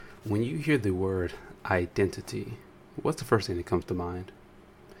When you hear the word identity, what's the first thing that comes to mind?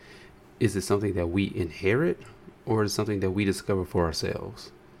 Is it something that we inherit, or is it something that we discover for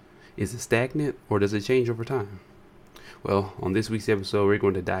ourselves? Is it stagnant, or does it change over time? Well, on this week's episode, we're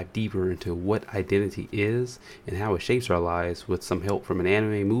going to dive deeper into what identity is and how it shapes our lives with some help from an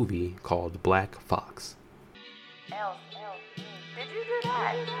anime movie called Black Fox. Did you do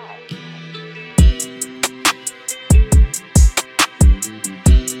that?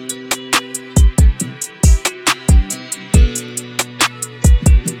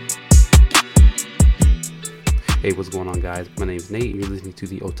 Hey, what's going on, guys? My name is Nate, and you're listening to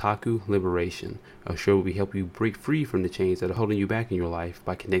the Otaku Liberation, a show where we help you break free from the chains that are holding you back in your life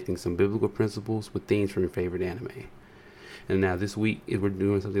by connecting some biblical principles with themes from your favorite anime. And now this week, we're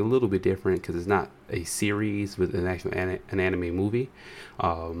doing something a little bit different because it's not a series with an actual an anime movie.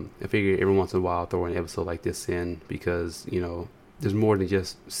 I figure every once in a while I'll throw an episode like this in because, there's more than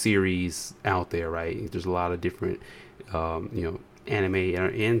just series out there, right? There's a lot of different, anime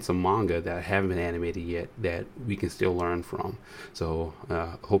and some manga that haven't been animated yet that we can still learn from. So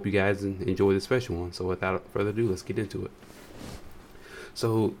hope you guys enjoy this special one. So without further ado, let's get into it.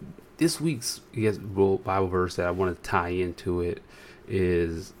 So this week's Bible verse that I want to tie into it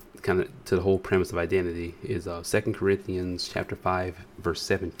is kind of to the whole premise of identity is 2 Corinthians chapter 5 verse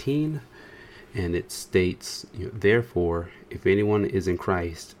 17, and it states, therefore if anyone is in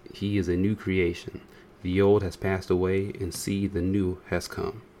Christ, he is a new creation. The old has passed away, and see, the new has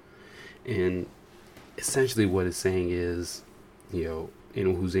come. And essentially what it's saying is, anyone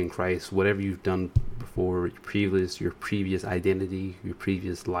who's in Christ, whatever you've done before, your previous identity, your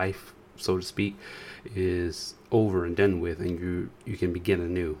previous life, so to speak, is over and done with, and you can begin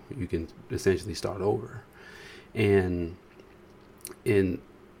anew. You can essentially start over. And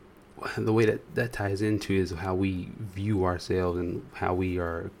the way that ties into is how we view ourselves and how we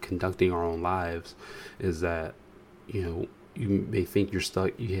are conducting our own lives is that, you may think you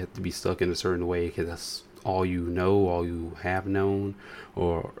have to be stuck in a certain way because that's all you know, all you have known,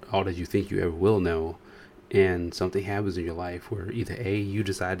 or all that you think you ever will know. And something happens in your life where either A, you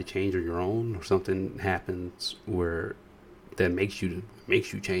decide to change on your own, or something happens where that makes you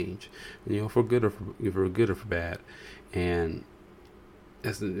change, for good or for bad. And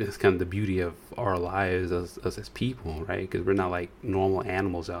that's kind of the beauty of our lives as people, right? Because we're not like normal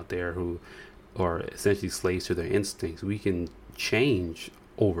animals out there who are essentially slaves to their instincts. We can change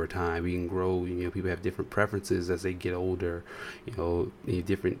over time. We can grow. People have different preferences as they get older.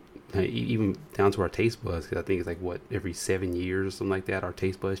 Different, even down to our taste buds. Because I think it's like every 7 years or something like that, our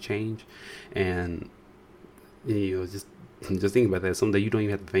taste buds change. And just think about that. Something that you don't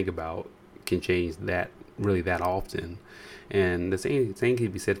even have to think about can change that often. And the same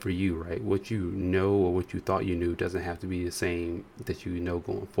can be said for you, right? What you know or what you thought you knew doesn't have to be the same that you know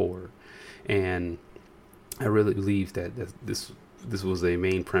going forward. And I really believe that this was a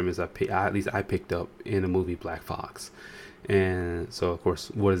main premise I picked up in the movie Black Fox. And so, of course,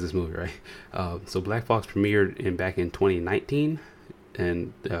 what is this movie, right? So Black Fox premiered back in 2019.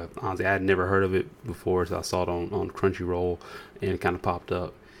 And honestly, I had never heard of it before, so I saw it on Crunchyroll, and it kind of popped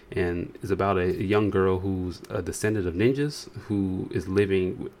up. And it's about a young girl who's a descendant of ninjas who is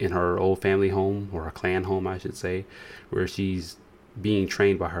living in her old family home, or her clan home, I should say, where she's being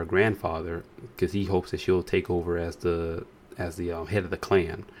trained by her grandfather because he hopes that she'll take over as the head of the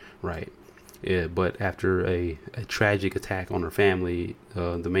clan, right? Yeah, but after a tragic attack on her family,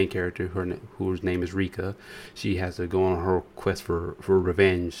 the main character, whose name is Rika, she has to go on her quest for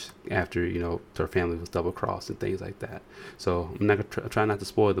revenge after, her family was double crossed and things like that. So I'm not gonna try not to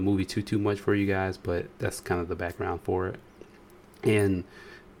spoil the movie too much for you guys, but that's kind of the background for it. And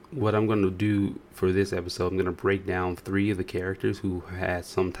what I'm going to do for this episode, I'm going to break down 3 of the characters who had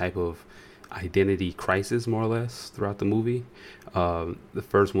some type of identity crisis, more or less, throughout the movie. The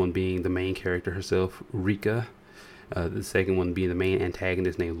first one being the main character herself, Rika. The second one being the main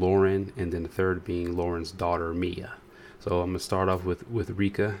antagonist named Lauren, and then the third being Lauren's daughter, Mia. So I'm going to start off with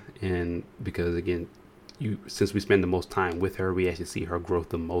Rika, and because again, since we spend the most time with her, we actually see her growth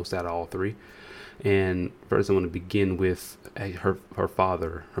the most out of all 3. And first I want to begin with her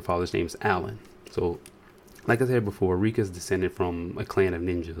father. Her father's name is Alan. So like I said before, Rika's descended from a clan of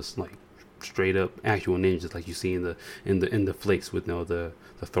ninjas, like straight up actual ninjas, like you see in the flicks with the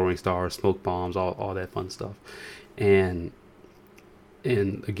throwing stars, smoke bombs, all that fun stuff. And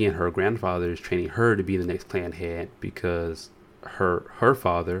again, her grandfather is training her to be the next clan head because her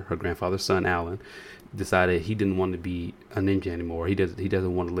father, her grandfather's son Alan, decided he didn't want to be a ninja anymore. He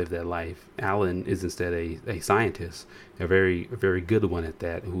doesn't want to live that life. Alan is instead a scientist, a very good one at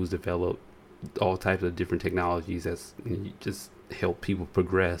that, who's developed all types of different technologies that's just help people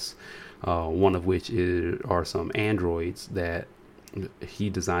progress. One of which are some androids that he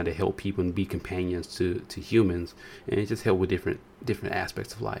designed to help people and be companions to humans, and it just help with different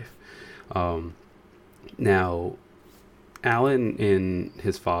aspects of life. Um, Now, Alan and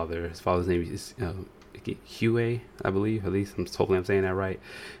his father's name is Huey, I believe. At least hopefully I'm saying that right.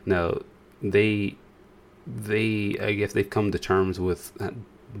 Now, they I guess they've come to terms with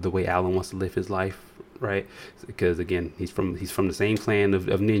the way Alan wants to live his life, right? Because again, he's from the same clan of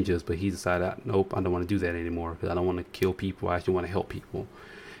ninjas, but he decided, nope, I don't want to do that anymore because I don't want to kill people. I actually want to help people.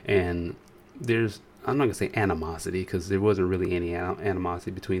 And there's, I'm not gonna say animosity because there wasn't really any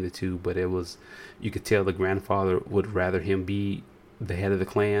animosity between the two, but it was, you could tell the grandfather would rather him be the head of the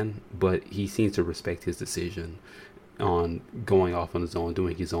clan, but he seems to respect his decision on going off on his own,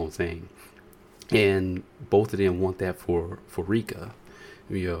 doing his own thing. And both of them want that for Rika.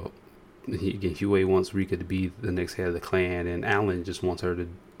 You know, again, Huey wants Rika to be the next head of the clan, and Alan just wants her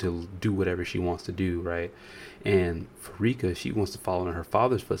to do whatever she wants to do, right? And for Rika, she wants to follow in her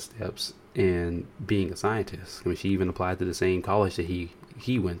father's footsteps and being a scientist. I mean, she even applied to the same college that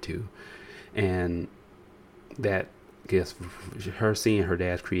he went to, and that, I guess, her seeing her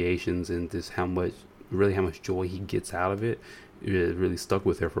dad's creations and just how much joy he gets out of it, it really stuck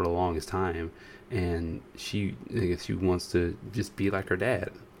with her for the longest time. And I guess she wants to just be like her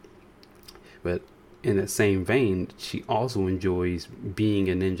dad. But in that same vein, she also enjoys being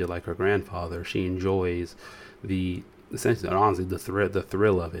a ninja like her grandfather. She enjoys essentially, honestly, the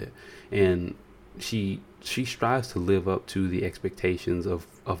thrill of it, and she strives to live up to the expectations of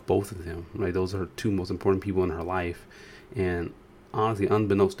both of them. Right, those are two most important people in her life, and honestly,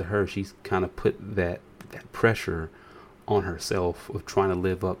 unbeknownst to her, she's kind of put that pressure on herself of trying to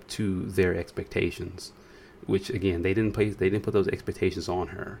live up to their expectations, which again, they didn't put those expectations on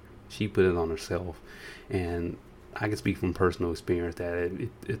her. She put it on herself. And I can speak from personal experience that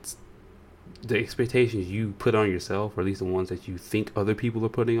it's the expectations you put on yourself, or at least the ones that you think other people are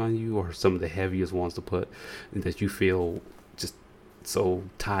putting on you, or some of the heaviest ones to put, that you feel just so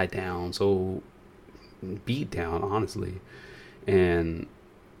tied down, so beat down, honestly. And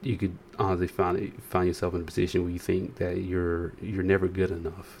you could honestly find yourself in a position where you think that you're never good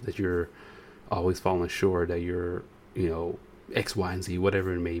enough, that you're always falling short, that you're, X, Y, and Z,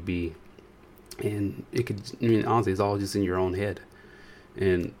 whatever it may be. And it could, I mean, honestly, it's all just in your own head.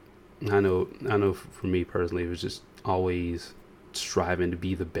 And I know for me personally, it was just always striving to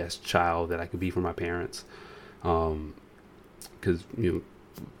be the best child that I could be for my parents. Because, when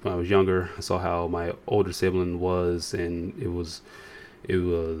I was younger, I saw how my older sibling was, and it was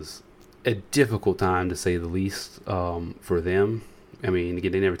a difficult time, to say the least, for them. I mean,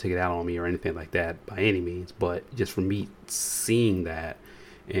 again, they never take it out on me or anything like that by any means, but just for me seeing that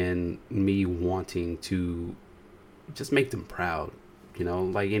and me wanting to just make them proud,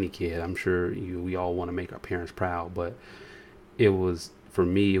 like any kid, I'm sure we all want to make our parents proud, but for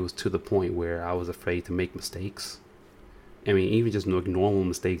me, it was to the point where I was afraid to make mistakes. I mean, even just normal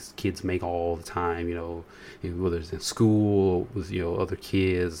mistakes kids make all the time, whether it's in school, with, other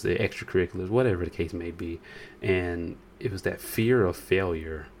kids, the extracurriculars, whatever the case may be. And it was that fear of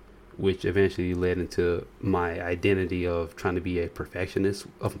failure, which eventually led into my identity of trying to be a perfectionist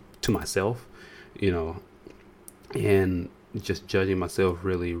to myself, and just judging myself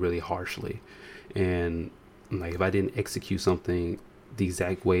really, really harshly. And like, if I didn't execute something the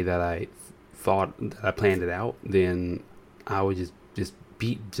exact way that I thought that I planned it out, then I would just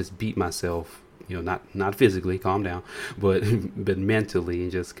beat myself, not physically, calm down, but mentally,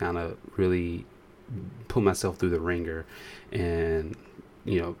 and just kind of really put myself through the ringer. And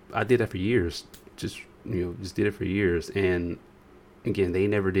I did that for years, just did it for years. And again, they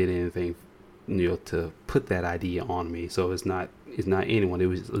never did anything to put that idea on me. So it's not anyone,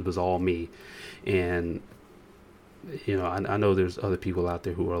 it was all me. And I know there's other people out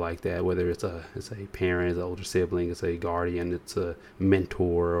there who are like that, whether it's a parent, it's an older sibling, it's a guardian, it's a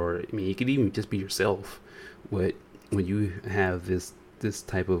mentor, or, I mean, you could even just be yourself. When you have this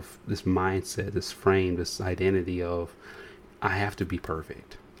type of, this mindset, this frame, this identity of, I have to be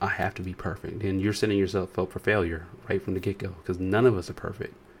perfect, and you're setting yourself up for failure right from the get-go, because none of us are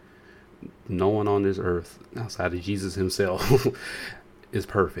perfect. No one on this earth outside of Jesus himself is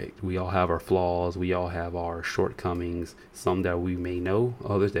perfect. We all have our flaws. We all have our shortcomings. Some that we may know,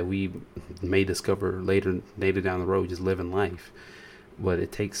 others that we may discover later down the road, just living life. But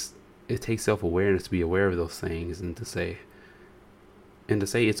it takes self-awareness to be aware of those things, and to say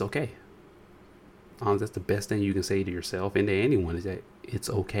it's okay. That's the best thing you can say to yourself and to anyone, is that it's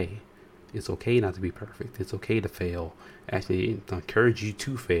okay. It's okay not to be perfect. It's okay to fail. Actually, I encourage you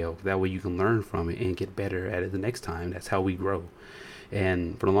to fail. That way you can learn from it and get better at it the next time. That's how we grow.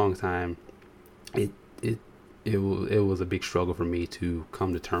 And for a long time, it it it was a big struggle for me to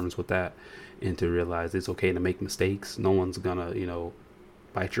come to terms with that and to realize it's okay to make mistakes. No one's gonna,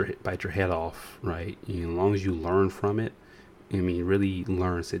 bite your head off, right? As long as you learn from it, I mean, really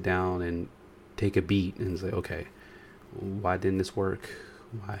learn, sit down and take a beat and say, okay, why didn't this work?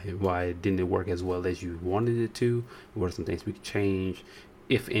 Why didn't it work as well as you wanted it to? What are some things we could change,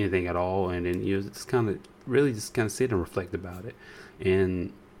 if anything at all? And then just kind of really just kind of sit and reflect about it.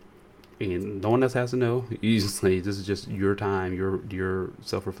 And no one else has to know. You just say this is just your time, your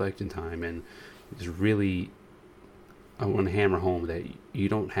self reflection time, and just really, I want to hammer home that you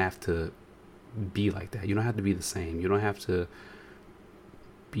don't have to be like that. You don't have to be the same. You don't have to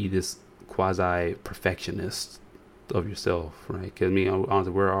be this quasi perfectionist of yourself, right? Because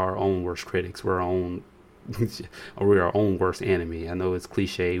honestly, we're our own worst critics. We're our own, or we're our own worst enemy. I know it's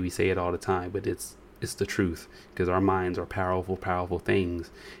cliche. We say it all the time, but it's the truth, because our minds are powerful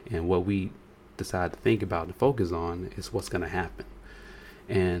things, and what we decide to think about and focus on is what's going to happen.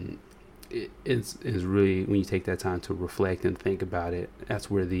 And it's really, when you take that time to reflect and think about it,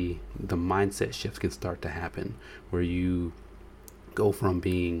 that's where the mindset shift can start to happen, where you go from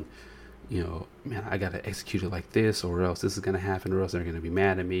being, man, I got to execute it like this, or else this is going to happen, or else they're going to be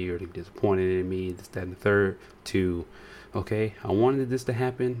mad at me, or they're disappointed in me, this, that, and the third, to, okay, I wanted this to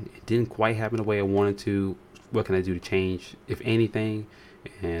happen. It didn't quite happen the way I wanted to. What can I do to change, if anything?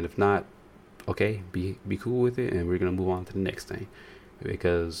 And if not, okay, be cool with it, and we're going to move on to the next thing.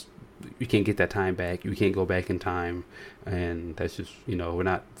 Because you can't get that time back. You can't go back in time. And that's just, we're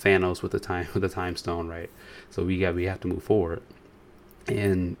not Thanos with the time stone, right? So we have to move forward.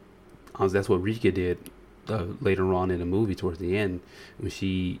 And that's what Rika did later on in the movie towards the end, when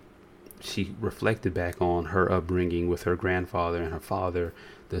she reflected back on her upbringing with her grandfather and her father,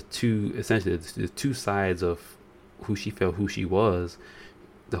 the two sides of who she felt who she was.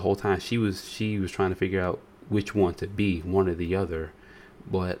 The whole time she was trying to figure out which one to be, one or the other,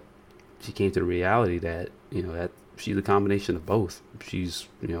 but she came to the reality that that she's a combination of both. She's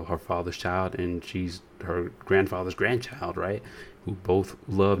her father's child, and she's her grandfather's grandchild, right? Who both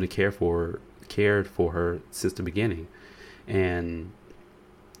loved and cared for her since the beginning, and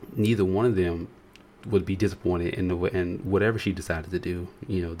neither one of them would be disappointed in whatever she decided to do.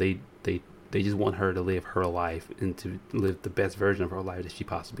 They just want her to live her life and to live the best version of her life that she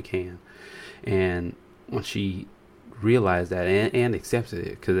possibly can. And once she realized that and accepted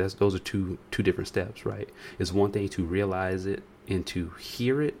it, because those are two different steps, right? It's one thing to realize it and to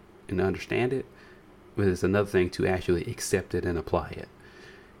hear it and understand it, but it's another thing to actually accept it and apply it.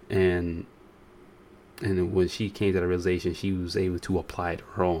 And when she came to that realization, she was able to apply it to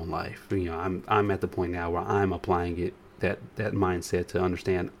her own life. I'm at the point now where I'm applying it, that mindset, to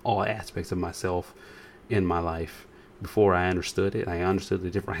understand all aspects of myself in my life. Before, I understood it. I understood the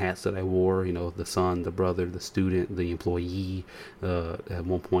different hats that I wore. The son, the brother, the student, the employee. At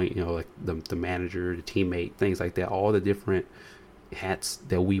one point, like the manager, the teammate, things like that. All the different hats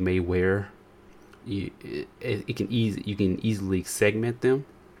that we may wear. You can easily segment them,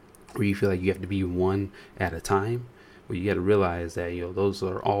 where you feel like you have to be one at a time. But you got to realize that those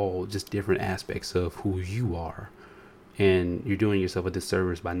are all just different aspects of who you are, and you're doing yourself a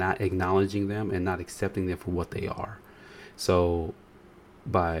disservice by not acknowledging them and not accepting them for what they are. So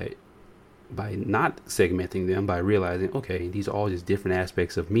by not segmenting them, by realizing, okay, these are all just different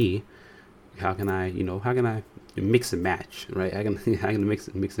aspects of me, how can I mix and match, right? I can mix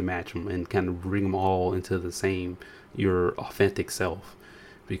and match them and kind of bring them all into the same, your authentic self,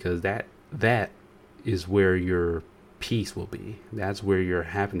 because that is where your peace will be. That's where your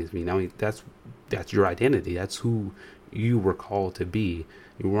happiness will be. Now, that's your identity. That's who you were called to be.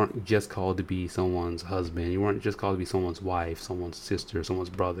 You weren't just called to be someone's husband. You weren't just called to be someone's wife, someone's sister, someone's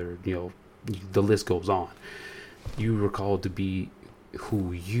brother. The list goes on. You were called to be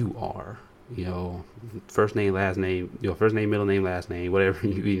who you are. First name, last name. First name, middle name, last name. Whatever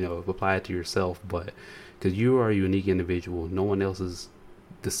apply it to yourself. But because you are a unique individual, no one else is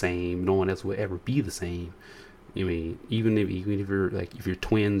the same. No one else will ever be the same. Even if you're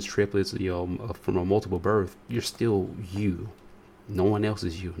twins, triplets, from a multiple birth, you're still you. No one else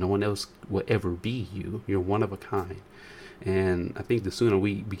is you. No one else will ever be you. You're one of a kind. And I think the sooner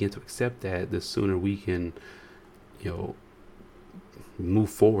we begin to accept that, the sooner we can, move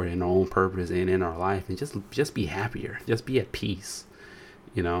forward in our own purpose and in our life, and just be happier, just be at peace,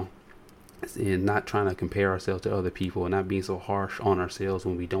 and not trying to compare ourselves to other people and not being so harsh on ourselves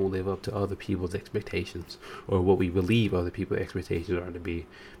when we don't live up to other people's expectations or what we believe other people's expectations are to be.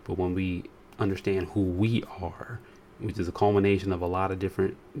 But when we understand who we are, which is a culmination of a lot of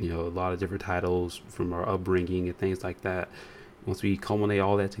different, a lot of different titles from our upbringing and things like that. Once we culminate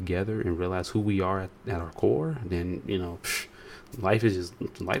all that together and realize who we are at our core, then, life is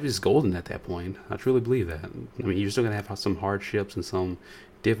just golden at that point. I truly believe that. I mean, you're still gonna have some hardships and some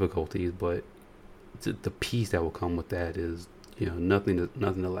difficulties, but the peace that will come with that is, nothing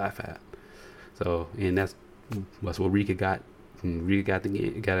to laugh at. So, and that's what Rika got. Rika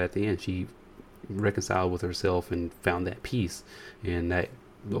got at the end. She reconciled with herself and found that peace, and that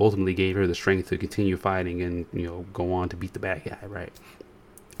ultimately gave her the strength to continue fighting and go on to beat the bad guy, right?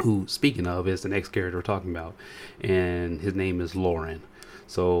 Who, speaking of, is the next character we're talking about, and his name is Lauren.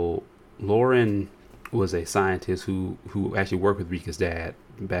 So Lauren was a scientist who actually worked with Rika's dad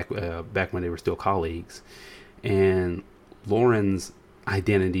back when they were still colleagues, and Lauren's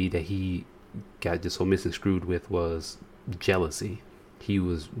identity that he got just so misconstrued with was jealousy. He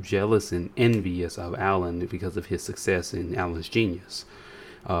was jealous and envious of Alan because of his success and Alan's genius.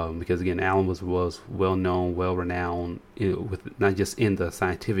 Because again, Alan was well known, well renowned, with not just in the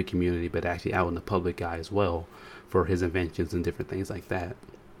scientific community, but actually out in the public eye as well for his inventions and different things like that.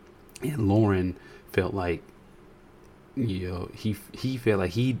 And Lauren felt like, he felt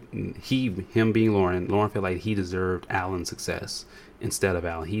like him being Lauren felt like he deserved Alan's success instead of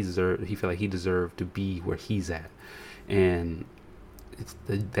Alan. He felt like he deserved to be where he's at, and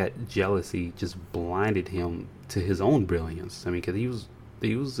that jealousy just blinded him to his own brilliance. I mean, because he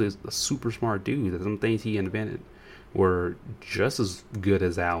was a super smart dude. Some things he invented were just as good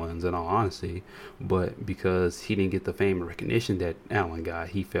as Alan's, in all honesty, but because he didn't get the fame and recognition that Alan got,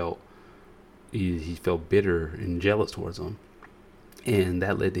 he felt bitter and jealous towards him, and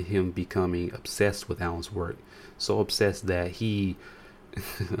that led to him becoming obsessed with Alan's work. So obsessed that he,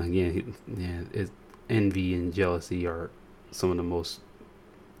 envy and jealousy are some of the most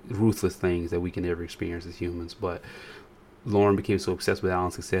ruthless things that we can ever experience as humans. But Lauren became so obsessed with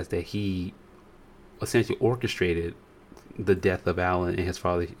Alan's success that he essentially orchestrated the death of Alan and his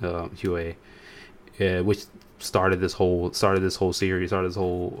father, Huey, which started this whole chain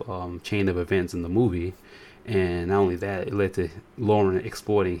of events in the movie. And not only that, it led to Lauren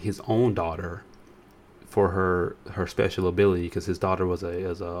exploiting his own daughter for her special ability, because his daughter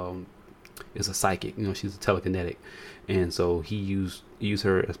is a psychic. She's a telekinetic, and so he used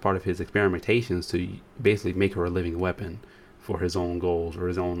her as part of his experimentations to basically make her a living weapon for his own goals or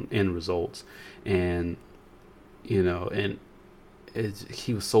his own end results. And he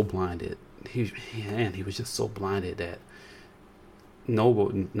was so blinded. He was just so blinded that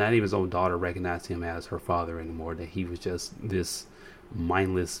not even his own daughter recognized him as her father anymore. That he was just this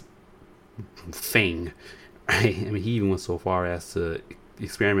mindless thing, right? I mean, he even went so far as to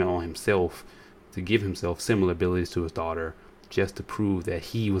experiment on himself to give himself similar abilities to his daughter, just to prove that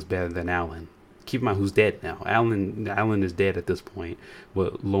he was better than Alan. Keep in mind who's dead now. Alan is dead at this point,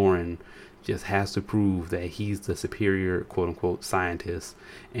 but Lauren just has to prove that he's the superior, quote unquote, scientist,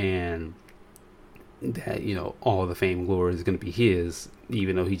 and that all the fame and glory is going to be his,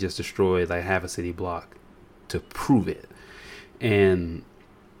 even though he just destroyed like half a city block to prove it. And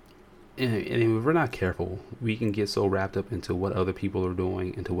if we're not careful, we can get so wrapped up into what other people are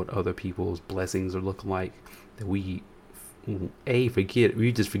doing, into what other people's blessings are looking like, that we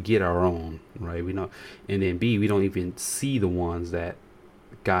just forget our own, right? And then B, we don't even see the ones that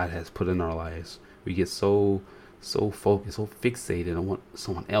God has put in our lives. We get so focused, so fixated on what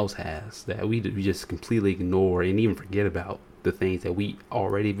someone else has, that we just completely ignore and even forget about the things that we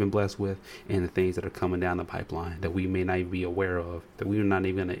already been blessed with, and the things that are coming down the pipeline that we may not even be aware of, that we're not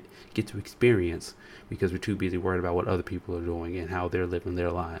even going to get to experience because we're too busy worried about what other people are doing and how they're living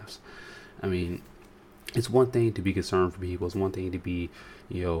their lives. I mean, it's one thing to be concerned for people. It's one thing to be,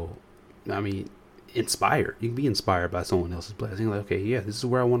 inspired. You can be inspired by someone else's blessing. Like, okay, yeah, this is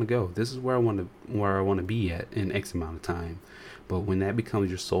where I want to go. This is where I want to be at in X amount of time. But when that becomes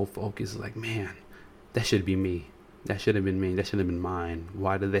your sole focus, it's like, man, that should be me. That should have been me. That should have been mine.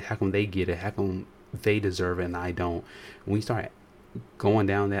 How come they get it? How come they deserve it and I don't? When we start going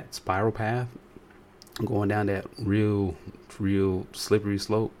down that spiral path, going down that real slippery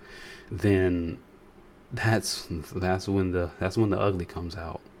slope, then that's when the ugly comes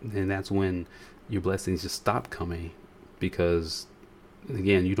out. And that's when your blessings just stop coming, because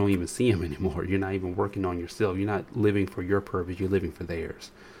again, you don't even see them anymore. You're not even working on yourself. You're not living for your purpose. You're living for theirs.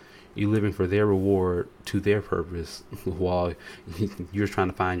 You living for their reward to their purpose while you're trying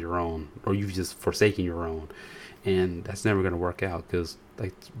to find your own, or you've just forsaken your own. And that's never going to work out because,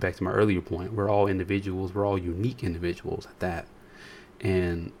 like, back to my earlier point, we're all individuals. We're all unique individuals at that.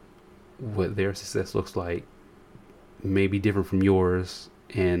 And what their success looks like may be different from yours,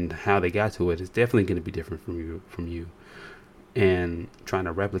 and how they got to it is definitely going to be different from you. And trying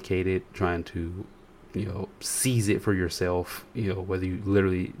to replicate it, trying to, seize it for yourself, whether you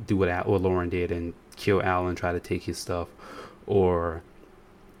literally do what Lauren did and kill Alan, try to take his stuff, or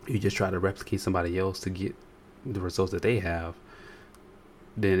you just try to replicate somebody else to get the results that they have,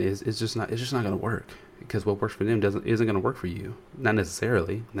 then it's just not going to work, because what works for them isn't going to work for you. Not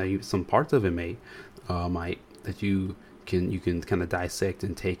necessarily. Now, some parts of it might that you can kind of dissect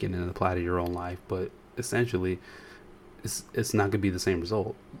and take it and apply to your own life, but essentially it's not going to be the same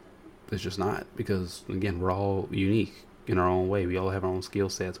result. It's just not, because again, we're all unique in our own way. We all have our own skill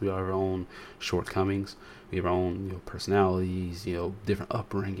sets. We all have our own shortcomings. We have our own personalities, different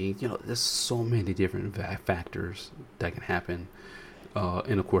upbringing. There's so many different factors that can happen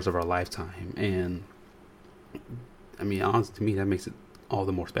in the course of our lifetime. And I mean, honestly, to me, that makes it all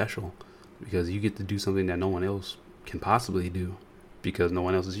the more special, because you get to do something that no one else can possibly do, because no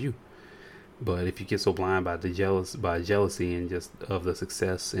one else is you. But if you get so blind by jealousy and just of the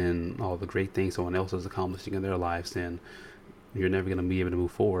success and all the great things someone else is accomplishing in their lives, then you're never going to be able to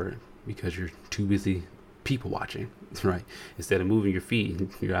move forward, because you're too busy people watching, right? Instead of moving your feet,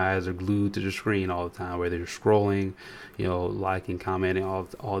 your eyes are glued to the screen all the time, whether you're scrolling, liking, commenting,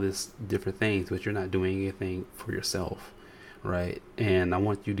 all this different things, but you're not doing anything for yourself, right? And I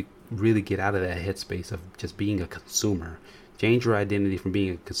want you to really get out of that headspace of just being a consumer. Change your identity from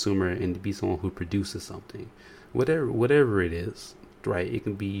being a consumer and to be someone who produces something, whatever it is, right? It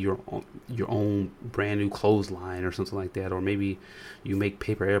can be your own brand new clothesline or something like that, or maybe you make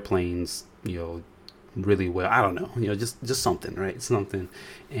paper airplanes, really well. I don't know, just something, right? Something,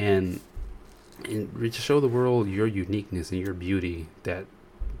 and just show the world your uniqueness and your beauty that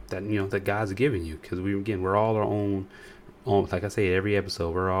God's given you, because we're all our own. Like I say every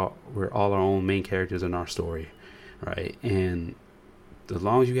episode, we're all our own main characters in our story. Right, and as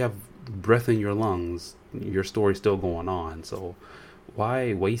long as you have breath in your lungs, your story's still going on. So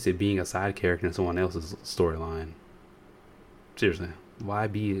why waste it being a side character in someone else's storyline? Seriously, why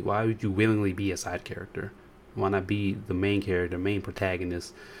would you willingly be a side character? Why not be the main character, main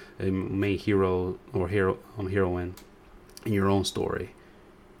protagonist, main hero or heroine in your own story?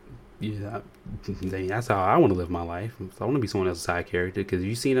 Yeah, that's how I want to live my life. I want to be someone else's side character, because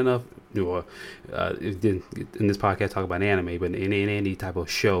you've seen enough. In this podcast, talk about anime, but in any type of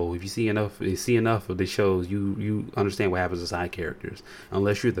show, if you see enough of the shows, you understand what happens to side characters.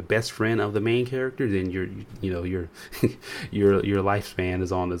 Unless you're the best friend of the main character, then your your lifespan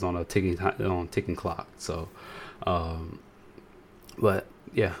is on a ticking clock. So, but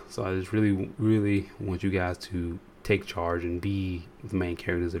yeah, so I just really want you guys to take charge and be the main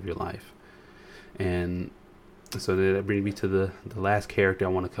characters of your life. And so that brings me to the last character I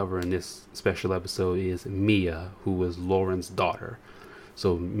want to cover in this special episode is Mia, who was Lauren's daughter.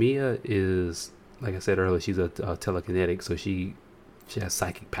 So Mia is, like I said earlier, she's a telekinetic, so she has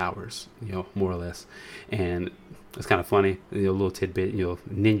psychic powers, more or less. And it's kind of funny, a little tidbit,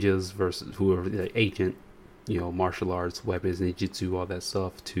 ninjas versus who are ancient, martial arts, weapons, ninjutsu, all that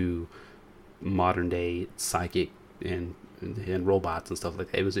stuff, to modern day psychic and robots and stuff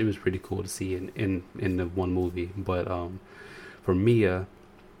like that. It was pretty cool to see in the one movie. But for Mia,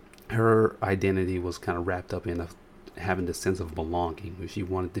 her identity was kind of wrapped up in having the sense of belonging. She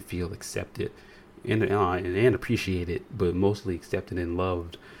wanted to feel accepted and appreciated, but mostly accepted and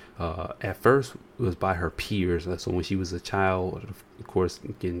loved. At first, it was by her peers. So when she was a child, of course,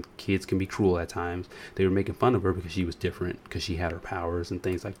 again, kids can be cruel at times. They were making fun of her because she was different, because she had her powers and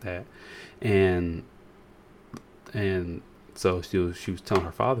things like that. And so she was telling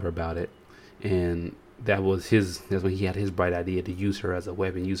her father about it, and that's when he had his bright idea to use her as a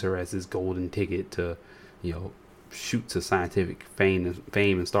weapon, use her as his golden ticket to, shoot to scientific fame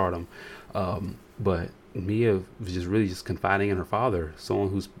and stardom. But Mia was just confiding in her father, someone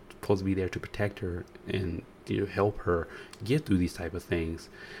who's supposed to be there to protect her and help her get through these type of things.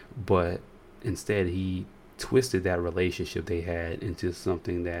 But instead, he twisted that relationship they had into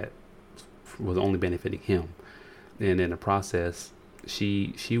something that was only benefiting him. And in the process,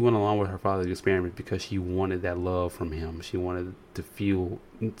 she went along with her father's experiment because she wanted that love from him. She wanted to feel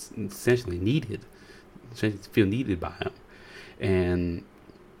essentially needed by him. And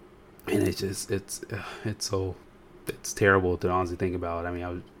it's terrible to honestly think about. I mean, I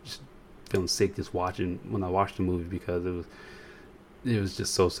was just feeling sick just when I watched the movie, because it was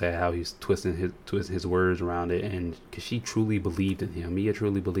just so sad how he's twisting his words around it, and because she truly believed in him, Mia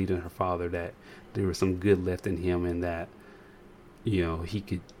truly believed in her father that there was some good left in him, and that he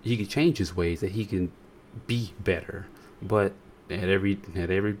could change his ways, that he can be better. But at every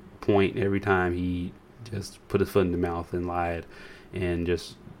point, every time, he just put his foot in the mouth and lied, and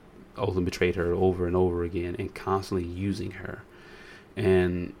just ultimately betrayed her over and over again, and constantly using her.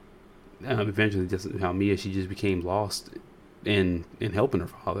 And eventually, just how Mia, she just became lost in helping her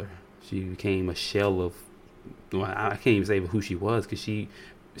father. She became a shell of, well, I can't even say who she was, because she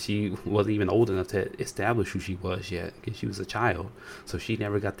wasn't even old enough to establish who she was yet, because she was a child. So she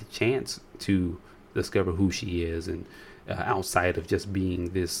never got the chance to discover who she is, and outside of just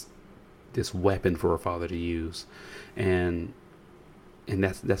being this weapon for her father to use. And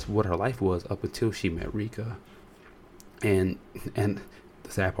that's what her life was up until she met Rika. And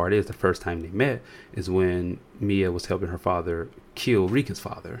the sad part is, the first time they met is when Mia was helping her father kill Rika's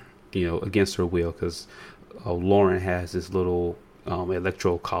father, against her will, because Lauren has this little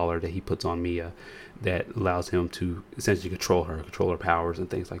electro collar that he puts on Mia that allows him to essentially control her powers and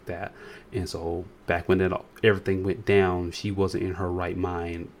things like that. And so back when everything went down, she wasn't in her right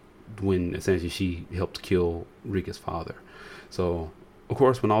mind when essentially she helped kill Rika's father. So of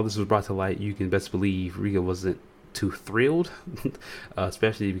course, when all this was brought to light, you can best believe Rika wasn't too thrilled,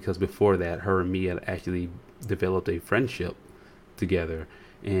 especially because before that, her and Mia actually developed a friendship together,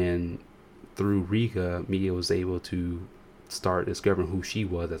 and through Rika, Mia was able to start discovering who she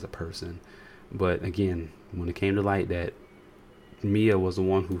was as a person. But again, when it came to light that Mia was the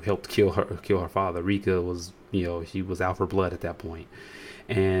one who helped kill her father, Rika was, she was out for blood at that point.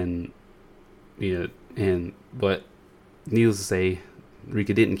 And but needless to say,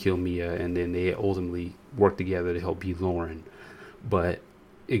 Rika didn't kill Mia, and then they ultimately worked together to help beat Lauren. But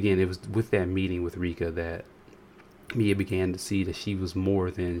again, it was with that meeting with Rika that Mia began to see that she was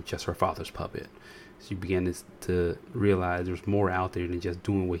more than just her father's puppet. She began to realize there's more out there than just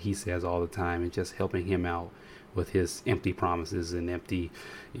doing what he says all the time and just helping him out with his empty promises and empty,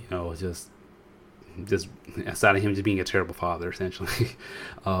 just aside of him just being a terrible father, essentially.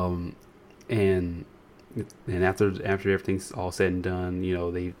 And after everything's all said and done,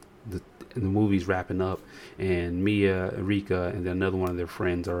 the movie's wrapping up, and Mia, Rika, and then another one of their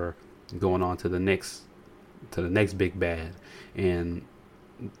friends are going on to the next big bad. And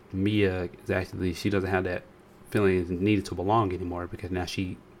Mia is actually, she doesn't have that feeling needed to belong anymore, because now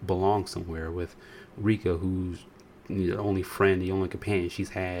she belongs somewhere with Rika, who's the only friend, the only companion she's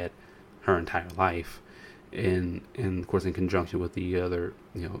had her entire life, and of course in conjunction with the other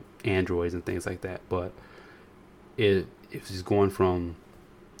androids and things like that. But it's going from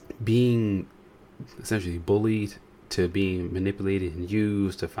being essentially bullied to being manipulated and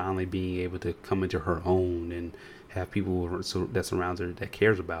used to finally being able to come into her own and have people that surrounds her, that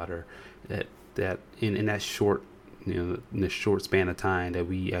cares about her, that in that short in this short span of time that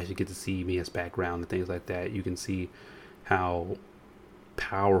we actually get to see Mia's background and things like that, you can see how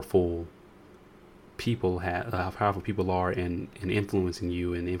powerful people are in influencing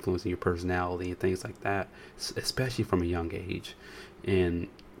you and influencing your personality and things like that, especially from a young age. And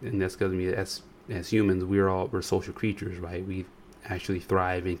that's because as humans, we're social creatures, right? We actually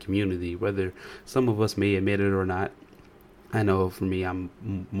thrive in community, whether some of us may admit it or not. I know for me, I'm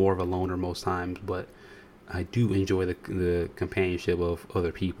more of a loner most times, but I do enjoy the companionship of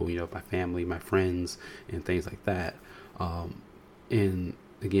other people, my family, my friends, and things like that. And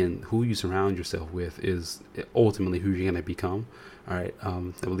again, who you surround yourself with is ultimately who you're going to become. All right. I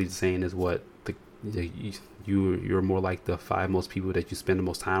believe the saying is you're more like the 5 most people that you spend the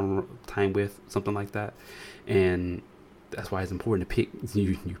most time with, something like that. And that's why it's important to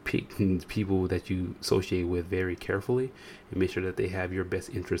pick people that you associate with very carefully and make sure that they have your best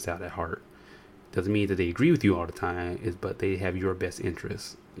interests out at heart. Doesn't mean that they agree with you all the time, but they have your best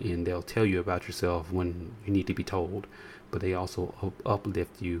interests, and they'll tell you about yourself when you need to be told. But they also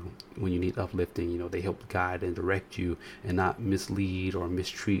uplift you when you need uplifting. They help guide and direct you, and not mislead or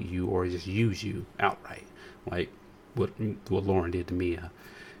mistreat you or just use you outright, like what Lauren did to Mia.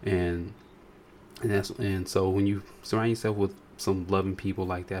 And so when you surround yourself with some loving people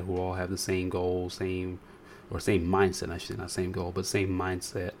like that, who all have the same goal, same mindset, I should not same goal, but same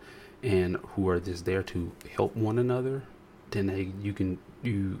mindset, and who are just there to help one another, then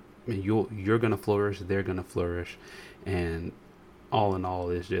you're gonna flourish, they're gonna flourish. And all in all,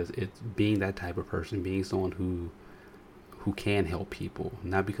 it's being that type of person, being someone who can help people,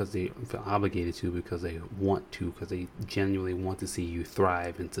 not because they feel obligated to, because they want to, because they genuinely want to see you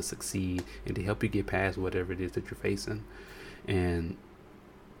thrive and to succeed and to help you get past whatever it is that you're facing. And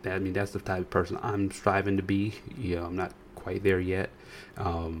that's the type of person I'm striving to be. I'm not quite there yet,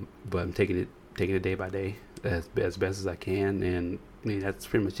 but I'm taking it day by day as best as I can, and I mean that's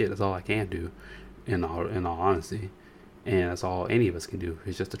pretty much it. That's all I can do, in all honesty, and that's all any of us can do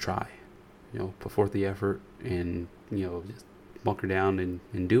is just to try, put forth the effort, and just bunker down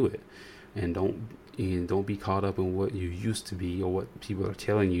and do it, and don't be caught up in what you used to be or what people are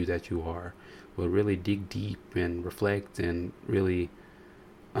telling you that you are, but really dig deep and reflect and really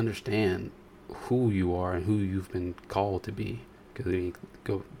understand who you are and who you've been called to be. Because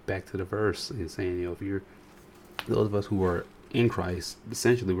go back to the verse and saying, if you're those of us who are in Christ,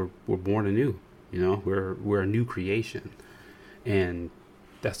 essentially we're born anew. We're a new creation, and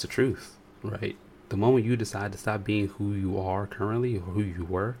that's the truth, right? The moment you decide to stop being who you are currently or who you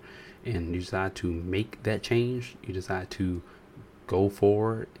were, and you decide to make that change, you decide to go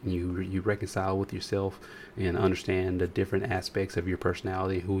forward, and you reconcile with yourself and understand the different aspects of your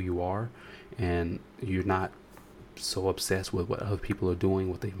personality, who you are, and you're not so obsessed with what other people are doing,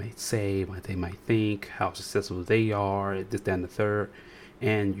 what they may say, what they might think, how successful they are, this, that, and the third,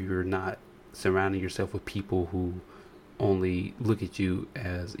 and you're not surrounding yourself with people who only look at you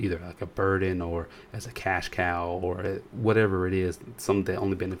as either like a burden or as a cash cow or whatever it is, something that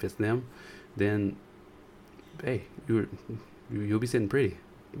only benefits them, then hey, you'll be sitting pretty.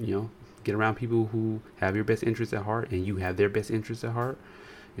 Get around people who have your best interests at heart, and you have their best interests at heart.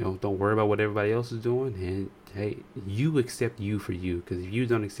 Don't worry about what everybody else is doing, and hey, you accept you for you, because if you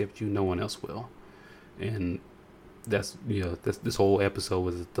don't accept you, no one else will. And that's this whole episode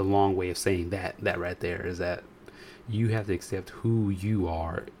was the long way of saying that right there, is that you have to accept who you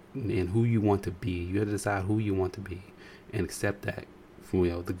are and who you want to be. You have to decide who you want to be and accept that, from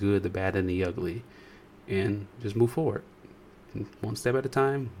the good, the bad, and the ugly, and just move forward, one step at a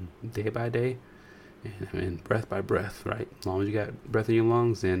time, day by day, and breath by breath, right? As long as you got breath in your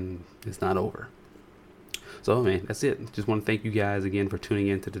lungs, then it's not over. So, man, that's it. Just want to thank you guys again for tuning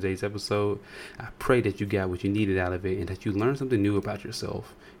in to today's episode. I pray that you got what you needed out of it, and that you learned something new about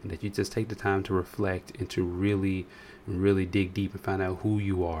yourself, and that you just take the time to reflect and to really, really dig deep and find out who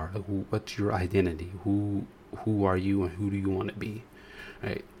you are, what's your identity, who are you, and who do you want to be,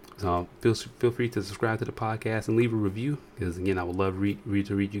 right? So feel free to subscribe to the podcast and leave a review, because again, I would love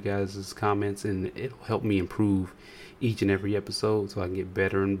to read you guys' comments, and it'll help me improve each and every episode so I can get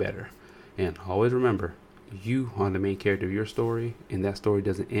better and better. And always remember, you are the main character of your story, and that story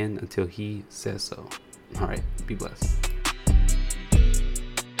doesn't end until he says so. All right, be blessed.